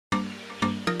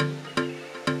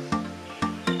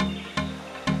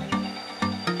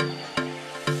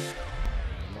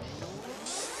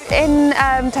In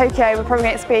Tokyo, we're probably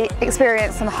going to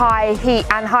experience some high heat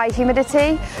and high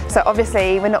humidity, so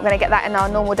obviously we're not going to get that in our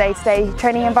normal day-to-day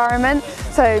training environment.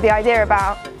 So the idea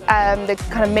about the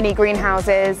kind of mini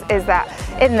greenhouses is that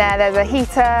in there's a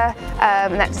heater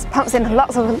and that just pumps in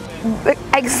lots of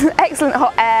excellent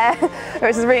hot air,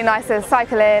 which is really nice to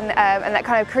cycle in, and that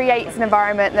kind of creates an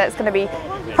environment that's going to be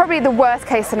probably the worst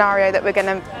case scenario that we're going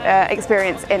to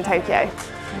experience in Tokyo.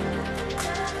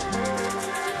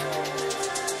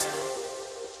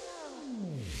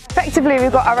 Effectively,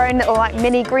 we've got our own little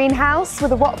mini greenhouse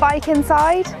with a watt bike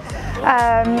inside,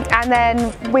 and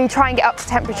then we try and get up to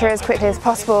temperature as quickly as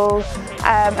possible,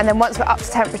 and then once we're up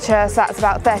to temperature, so that's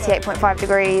about 38.5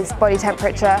 degrees body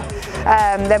temperature,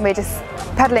 then we're just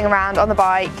pedalling around on the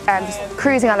bike and just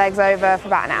cruising our legs over for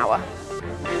about an hour.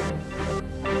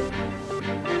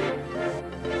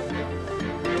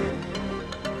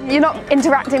 You're not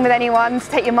interacting with anyone to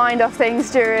take your mind off things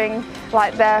during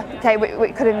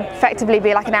it could effectively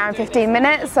be like an hour and 15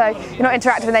 minutes, so you're not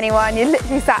interacting with anyone, you're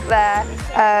literally sat there,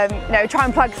 try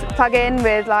and plug in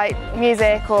with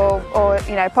music or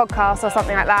podcasts or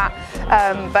something like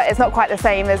that, but it's not quite the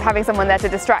same as having someone there to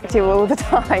distract you all the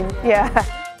time. Yeah.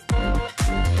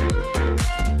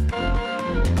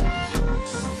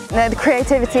 The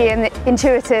creativity and the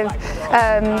intuitive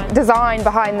design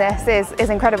behind this is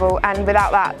incredible, and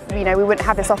without that, we wouldn't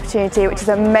have this opportunity, which is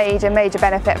a major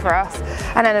benefit for us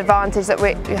and an advantage that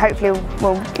we hopefully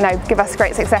will give us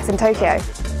great success in Tokyo.